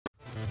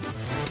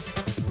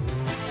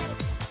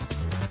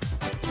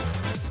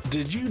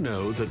Did you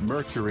know that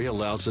mercury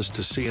allows us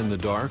to see in the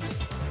dark?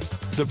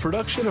 The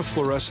production of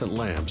fluorescent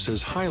lamps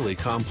is highly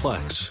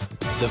complex.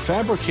 The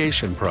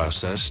fabrication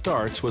process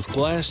starts with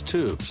glass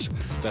tubes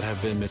that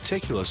have been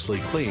meticulously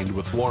cleaned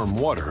with warm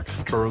water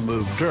to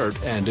remove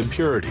dirt and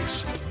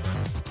impurities.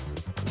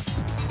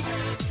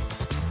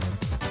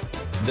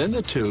 Then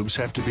the tubes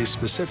have to be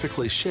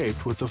specifically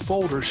shaped with a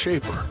folder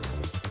shaper.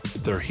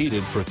 They're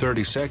heated for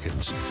 30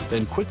 seconds,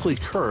 then quickly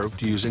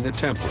curved using a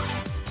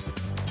template.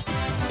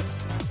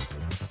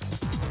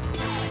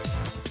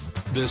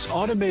 This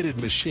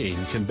automated machine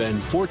can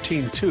bend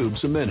 14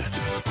 tubes a minute.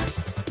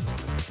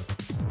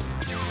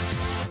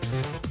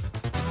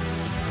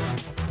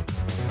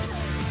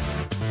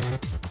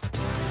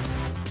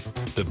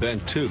 The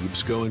bent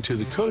tubes go into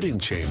the coating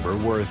chamber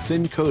where a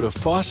thin coat of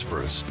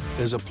phosphorus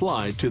is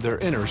applied to their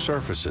inner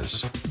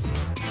surfaces.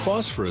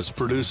 Phosphorus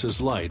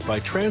produces light by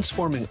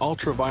transforming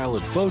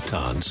ultraviolet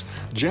photons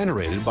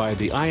generated by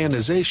the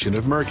ionization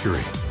of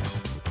mercury.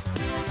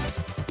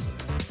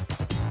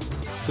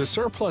 The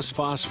surplus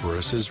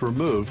phosphorus is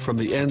removed from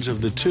the ends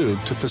of the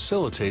tube to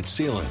facilitate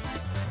sealing.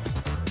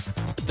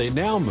 They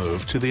now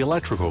move to the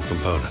electrical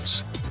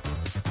components.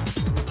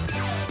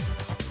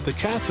 The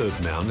cathode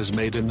mount is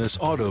made in this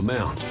auto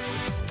mount.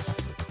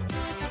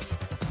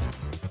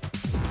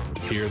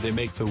 Here they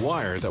make the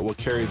wire that will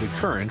carry the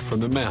current from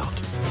the mount.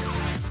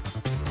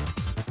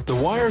 The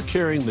wire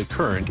carrying the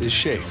current is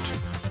shaped.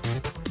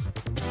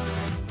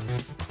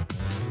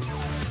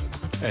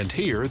 And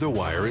here the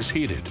wire is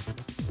heated.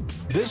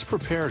 This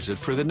prepares it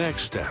for the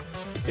next step.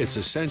 It's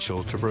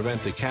essential to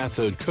prevent the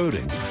cathode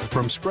coating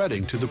from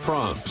spreading to the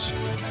prongs.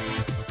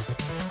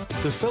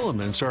 The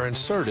filaments are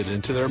inserted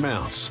into their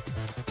mounts.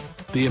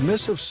 The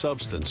emissive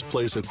substance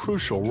plays a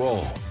crucial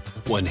role.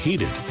 When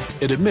heated,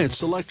 it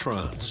emits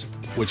electrons,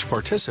 which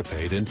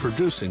participate in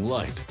producing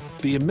light.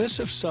 The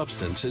emissive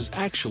substance is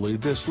actually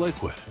this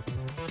liquid.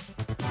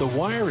 The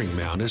wiring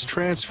mount is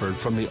transferred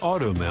from the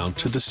auto mount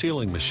to the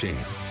sealing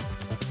machine.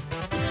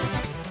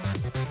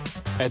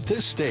 At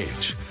this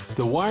stage,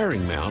 the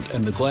wiring mount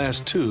and the glass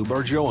tube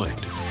are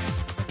joined.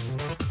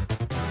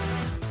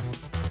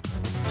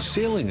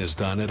 Sealing is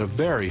done at a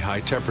very high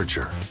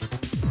temperature.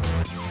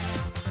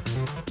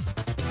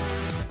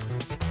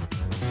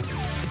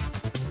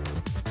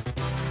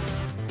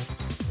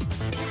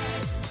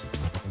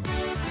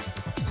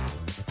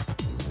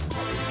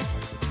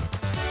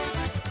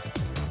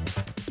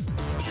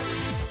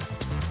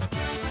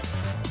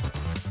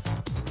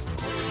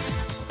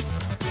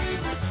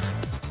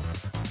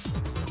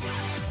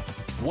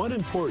 One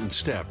important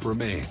step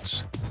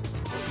remains.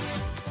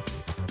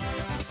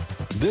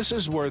 This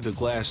is where the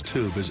glass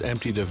tube is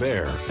emptied of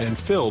air and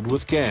filled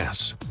with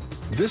gas.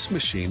 This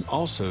machine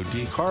also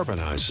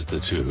decarbonizes the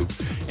tube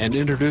and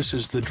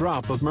introduces the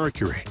drop of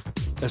mercury,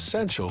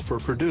 essential for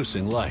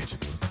producing light.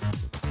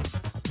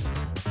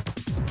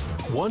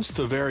 Once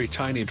the very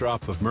tiny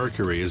drop of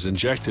mercury is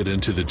injected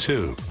into the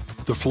tube,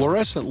 the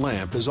fluorescent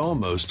lamp is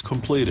almost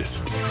completed.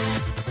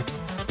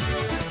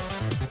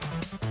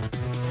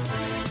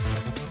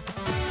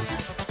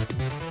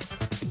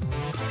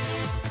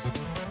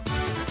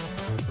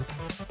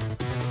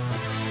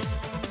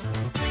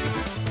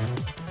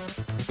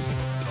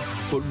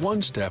 But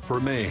one step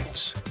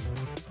remains.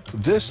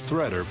 This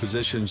threader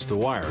positions the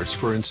wires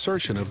for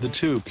insertion of the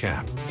tube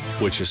cap,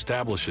 which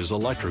establishes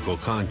electrical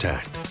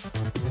contact.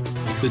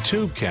 The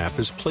tube cap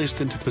is placed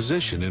into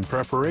position in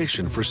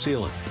preparation for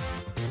sealing.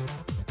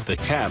 The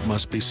cap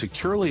must be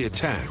securely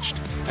attached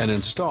and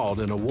installed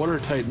in a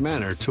watertight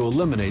manner to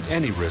eliminate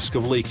any risk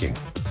of leaking.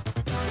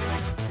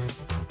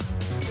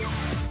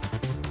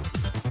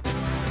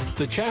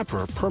 The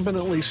capper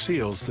permanently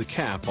seals the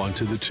cap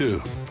onto the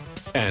tube,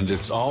 and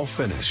it's all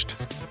finished.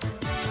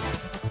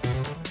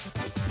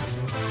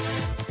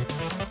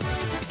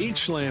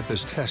 Each lamp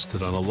is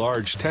tested on a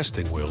large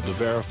testing wheel to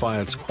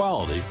verify its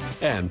quality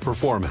and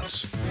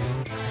performance.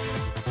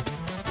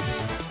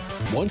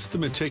 Once the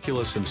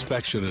meticulous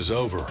inspection is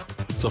over,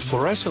 the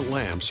fluorescent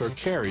lamps are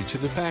carried to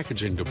the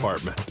packaging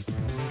department.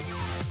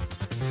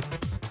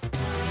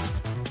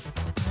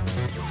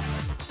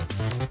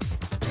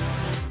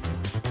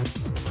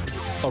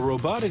 A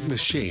robotic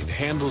machine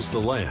handles the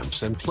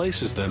lamps and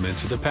places them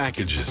into the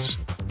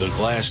packages. The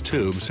glass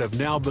tubes have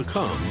now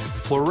become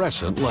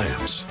fluorescent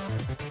lamps.